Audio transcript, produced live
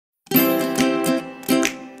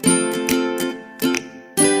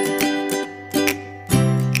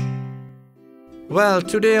Well,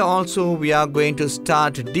 today also we are going to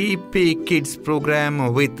start DP Kids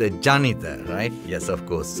program with Janita, right? Yes, of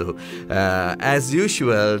course. So, as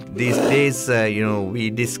usual, these days, we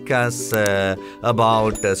discuss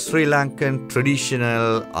about Sri Lankan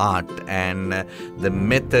traditional art and the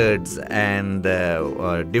methods and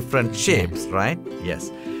different shapes, right?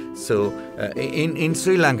 Yes. So, in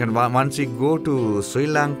Sri Lankan, once we go to Sri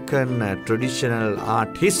Lankan traditional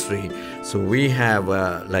art history, so we have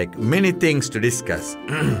like many things to discuss.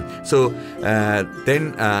 So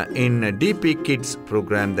then in DP Kids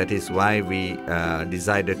program, that is why we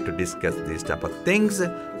decided to discuss these type of things.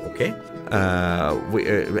 Okay.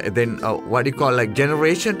 Then what do you call, like,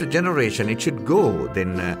 generation to generation it should go.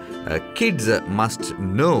 Then kids must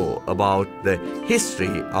know about the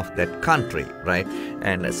history of that country, right?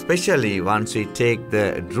 And especially once we take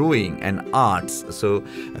the drawing and arts, so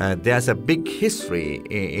there's a big history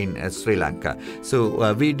in Sri Lanka.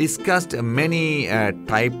 So we discussed many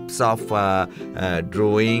types of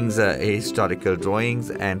drawings, historical drawings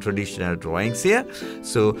and traditional drawings here.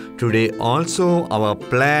 So today also our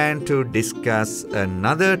plan to discuss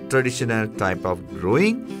another traditional type of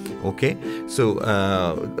drawing. Okay, so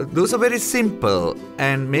those are very simple,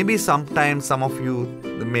 and maybe sometimes some of you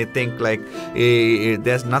may think like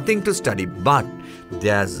there's nothing to study, but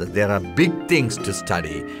there are big things to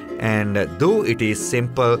study. And though it is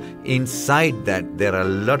simple, inside that there are a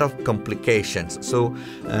lot of complications. So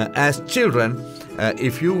as children,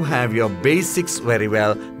 if you have your basics very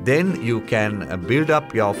well, then you can build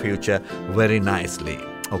up your future very nicely.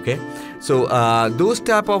 Okay, so those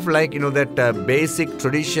type of, like, that basic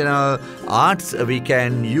traditional arts we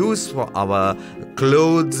can use for our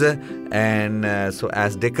clothes, and so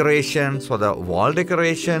as decorations for the wall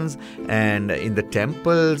decorations, and in the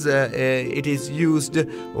temples it is used.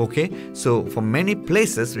 Okay, so for many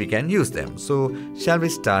places we can use them. So shall we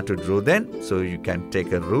start to draw then? So you can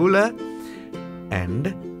take a ruler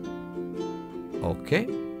and okay,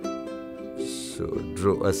 so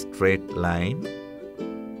draw a straight line.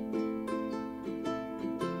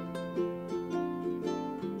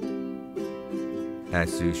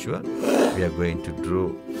 As usual, we are going to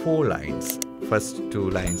draw 4 lines. First 2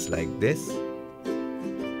 lines like this.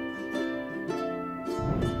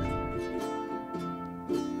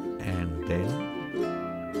 And then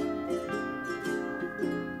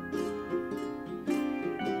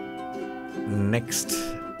next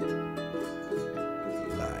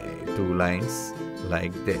 2 lines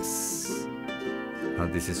like this. Now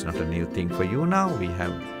this is not a new thing for you now. We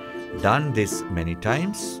have done this many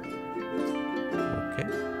times.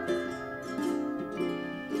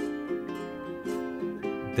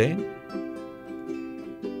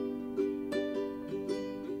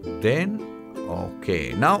 Then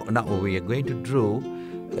okay, now we are going to draw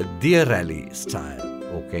a Diyarali style.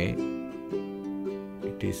 Okay,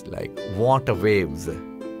 it is like water waves.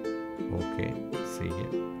 Okay, see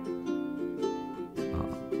here.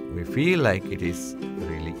 We feel like it is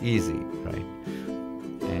really easy, right?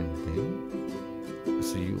 And then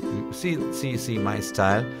so you see my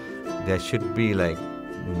style. There should be like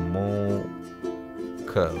more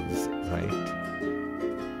curves, right?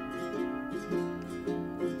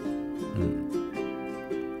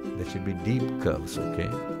 There should be deep curves, okay?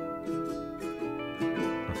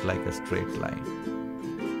 Not like a straight line.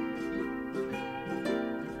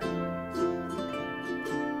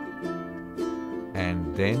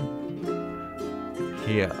 And then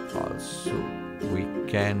here also we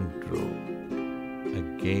can draw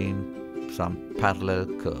again some parallel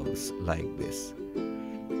curves like this.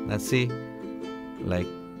 Let's see. Like,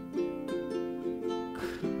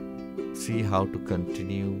 see how to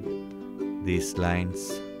continue these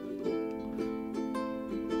lines.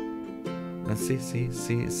 Now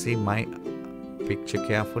see my picture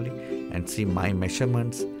carefully, and see my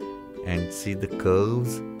measurements, and see the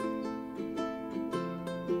curves.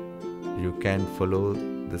 You can follow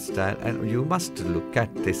the style, and you must look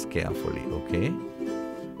at this carefully, okay?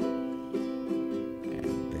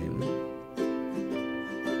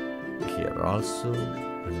 Also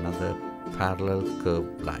another parallel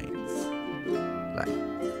curved lines, like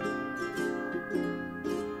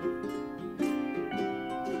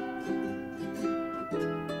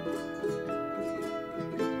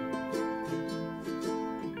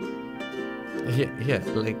here,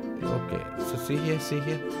 like, okay, so see here,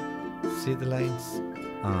 see the lines.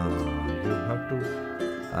 You have to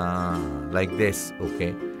like this,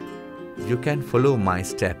 okay? You can follow my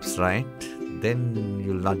steps, right? Then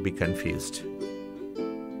you'll not be confused.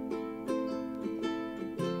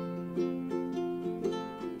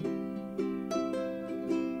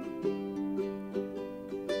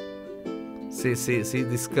 See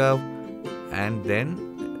this curve? and then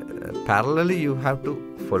parallelly you have to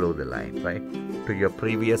follow the line, right, to your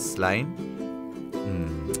previous line,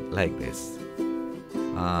 like this.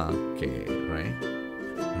 Okay, right?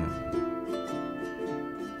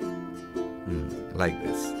 Like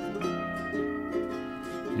this.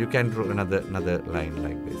 You can draw another line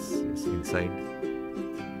like this. Yes, inside.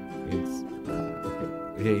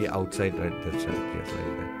 Okay. Yeah, outside, right? That's right. Yes,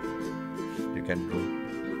 like that. You can draw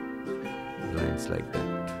lines like that.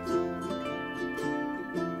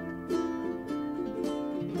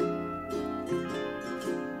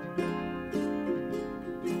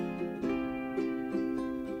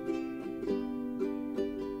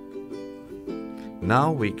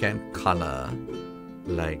 Now we can color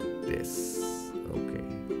like this. Okay.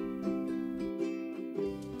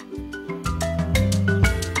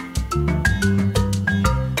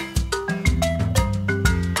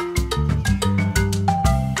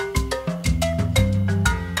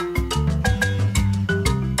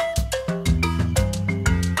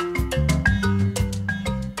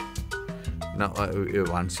 Now,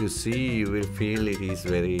 once you see, you will feel it is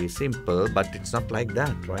very simple, but it's not like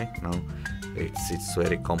that, right? Now, it's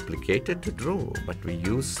very complicated to draw, but we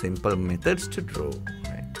use simple methods to draw,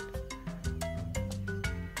 right?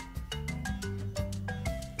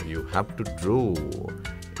 You have to draw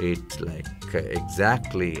it like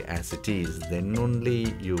exactly as it is, then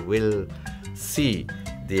only you will see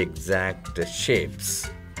the exact shapes,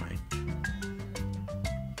 right?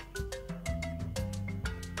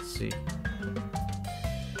 See?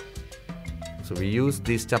 So we use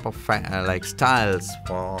these type of like styles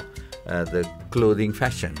for the clothing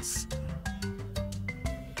fashions.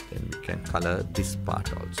 Then we can color this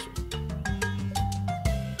part also.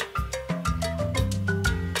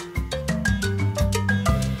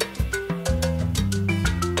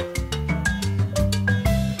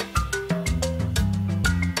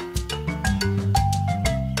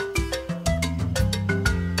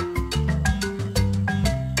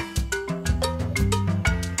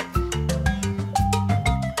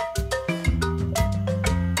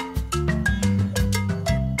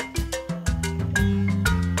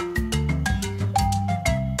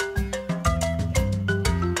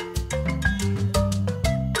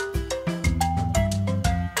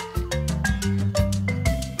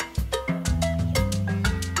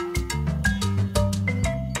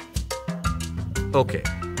 Okay,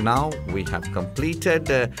 now we have completed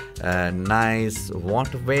nice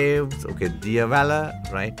water waves, okay,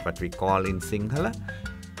 Diyarali, right, what we call in Sinhala.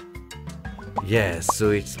 Yes,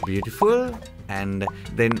 so it's beautiful, and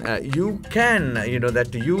then you can,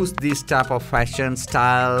 that use these type of fashion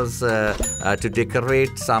styles to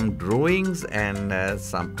decorate some drawings and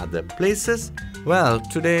some other places. Well,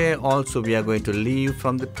 today also we are going to leave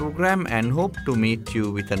from the program and hope to meet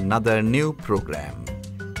you with another new program.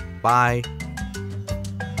 Bye.